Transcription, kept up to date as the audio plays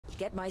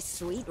get my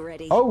suite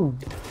ready. Oh.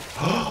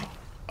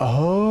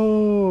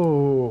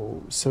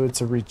 Oh, so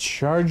it's a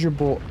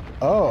rechargeable.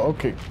 Oh,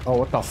 okay. Oh,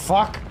 what the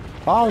fuck?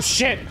 Oh,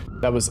 shit.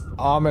 That was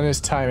ominous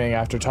timing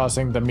after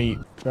tossing the meat.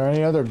 Are there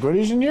any other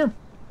goodies in here?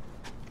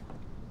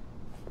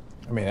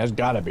 I mean, there's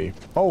gotta be.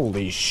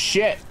 Holy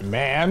shit,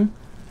 man.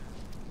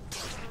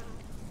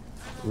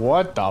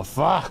 What the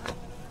fuck?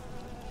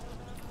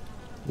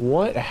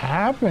 What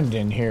happened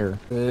in here?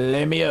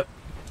 Let me up.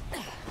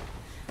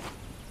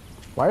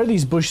 Why are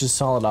these bushes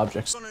solid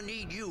objects? Gonna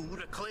need you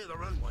to clear the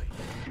runway.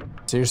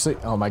 Seriously?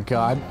 Oh my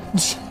god.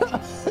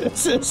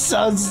 This is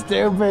so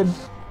stupid.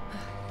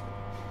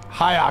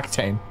 High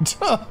octane.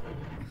 Look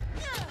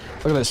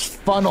at this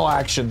funnel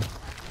action.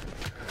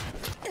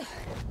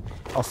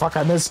 Oh fuck,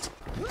 I missed.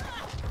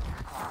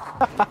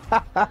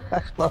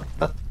 I love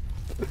that.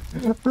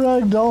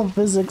 Ragdoll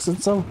physics,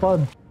 it's so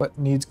fun. What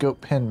needs goat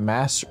pen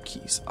master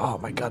keys? Oh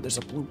my god, there's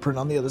a blueprint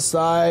on the other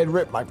side.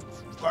 Rip my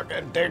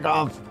fucking dick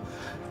off.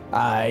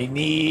 I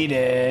need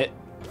it.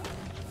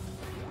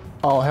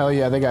 Oh hell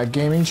yeah, they got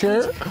gaming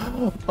chair.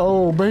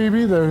 Oh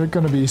baby, they're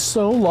gonna be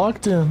so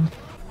locked in.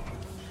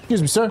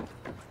 Excuse me, sir.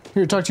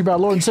 Here to talk to you about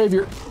Lord and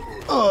Savior.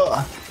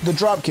 The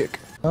drop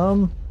kick.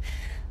 I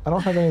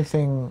don't have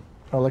anything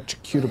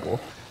electrocutable.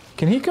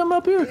 Can he come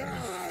up here?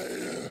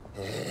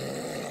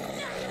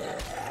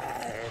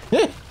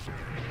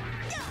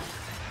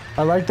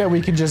 I like that we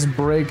can just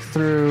break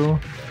through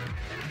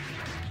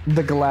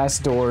the glass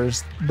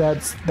doors.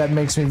 That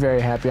makes me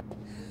very happy.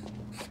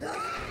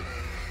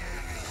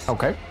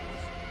 Okay.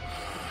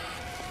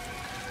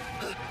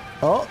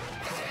 Oh.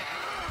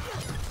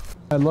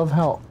 I love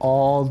how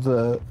all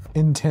the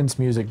intense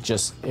music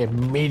just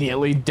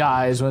immediately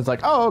dies when it's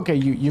like, oh, okay,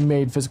 you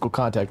made physical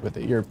contact with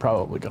it. You're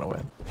probably gonna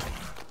win.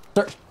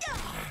 Sir.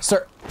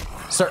 Sir.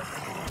 Sir.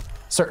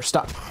 Sir,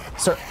 stop.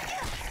 Sir.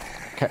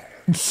 Okay.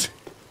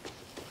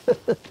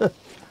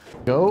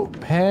 Go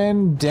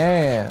Pen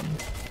Dan.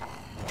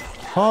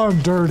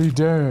 I'm Dirty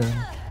Dan.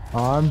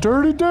 I'm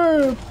Dirty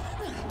Dan.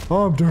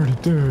 I'm Dirty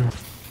Dan.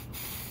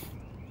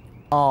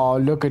 Oh,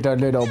 look at that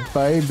little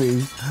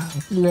baby.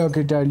 Look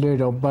at that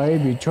little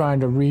baby trying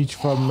to reach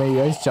for me.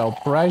 It's so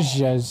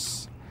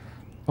precious.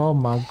 Oh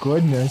my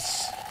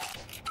goodness.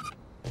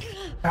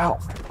 Ow.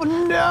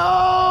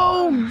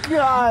 No!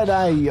 God,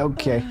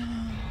 okay.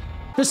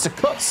 Mr.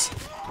 Cuts.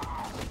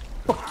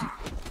 Fuck you.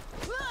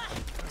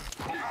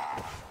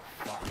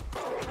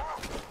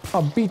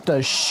 I'll beat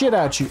the shit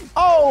out you.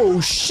 Oh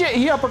shit,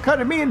 he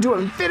uppercutted me into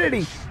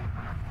infinity.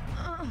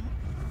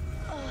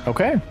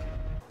 Okay.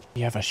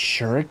 You have a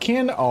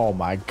shuriken? Oh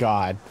my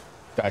god.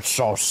 That's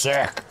so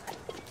sick.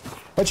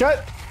 Watch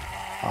out.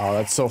 Oh,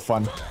 that's so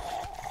fun.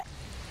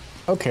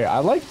 Okay, I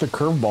like the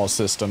curveball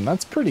system.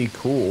 That's pretty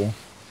cool.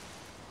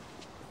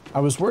 I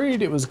was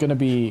worried it was gonna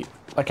be,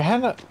 like I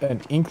had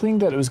an inkling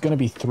that it was gonna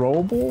be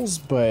throwables,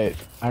 but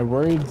I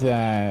worried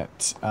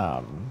that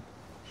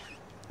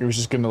it was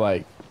just gonna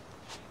like,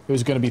 it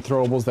was gonna be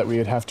throwables that we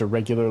would have to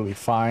regularly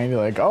find.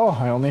 Like, oh,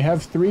 I only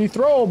have 3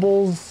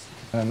 throwables.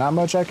 And not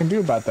much I can do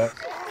about that.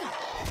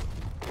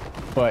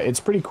 But it's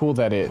pretty cool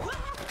that it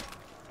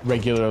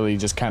regularly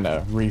just kind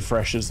of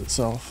refreshes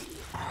itself.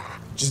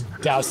 Just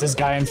douse this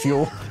guy in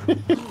fuel.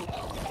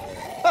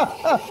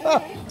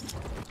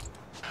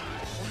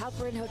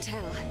 Halperin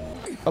Hotel.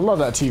 I love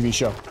that TV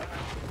show.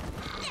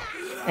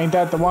 Ain't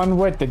that the one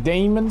with the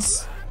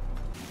demons?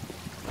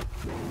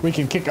 We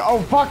can kick.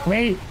 Oh, fuck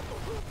me!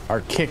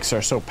 Our kicks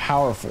are so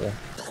powerful.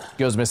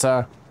 Goes, miss.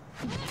 I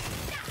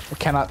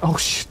cannot. Oh,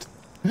 shit.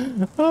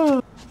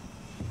 I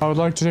would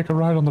like to take a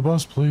ride on the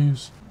bus,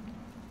 please.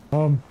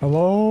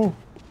 Hello?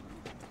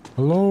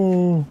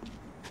 Hello?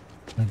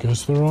 I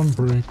guess they're on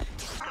break.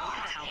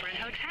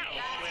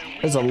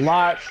 There's a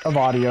lot of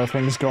audio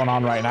things going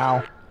on right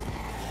now.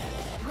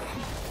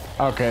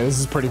 Okay, this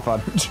is pretty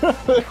fun.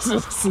 This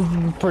is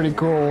pretty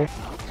cool.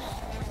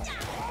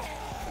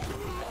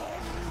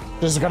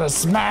 Just gonna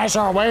smash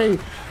our way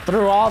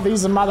through all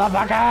these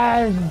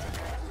motherfuckers!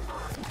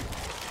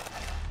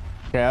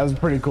 Okay, that was a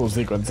pretty cool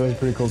sequence. That was a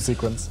pretty cool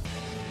sequence.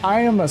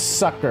 I am a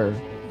sucker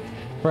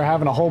for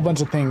having a whole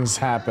bunch of things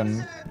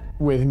happen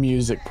with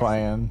music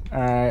playing.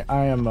 Alright,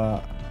 I am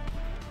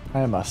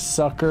a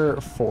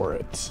sucker for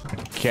it.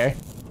 Okay.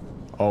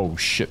 Oh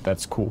shit,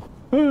 that's cool.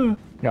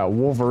 Got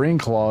Wolverine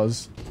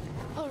claws.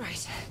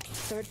 Alright,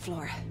 3rd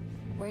floor.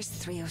 Where's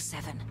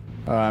 307?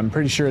 I'm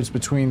pretty sure it's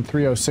between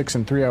 306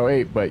 and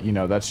 308, but you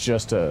know, that's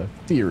just a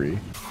theory.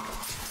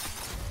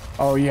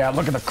 Oh yeah,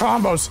 look at the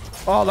combos!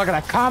 Oh, look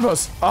at the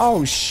combos!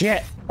 Oh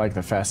shit! Like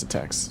the fast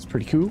attacks. It's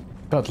pretty cool.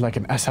 Felt like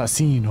an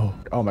assassino.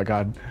 Oh my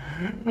god.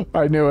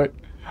 I knew it.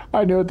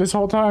 I knew it this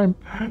whole time.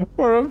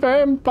 We're a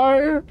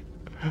vampire.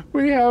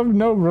 We have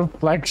no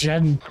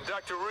reflection.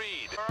 Dr.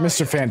 Reed.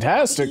 Mr.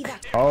 Fantastic.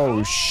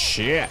 Oh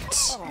shit.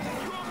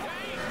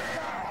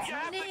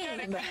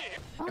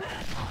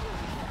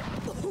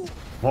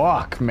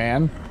 Fuck,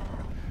 man.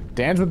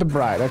 Dance with the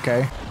bride.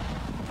 Okay.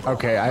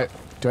 Okay,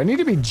 do I need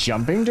to be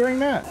jumping during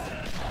that?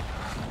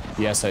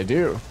 Yes, I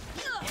do.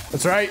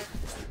 That's right.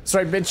 That's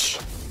right,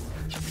 bitch.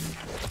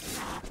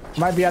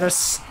 Might be out of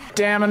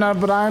stamina,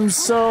 but I'm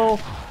so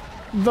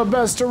the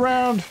best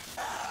around.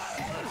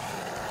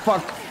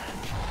 Fuck.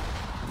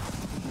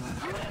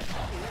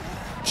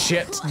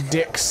 Shit,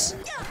 dicks.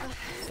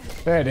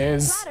 There it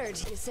is.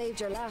 Flattered you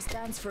saved your last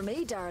dance for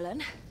me,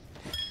 darling.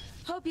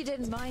 Hope you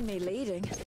didn't mind me leading.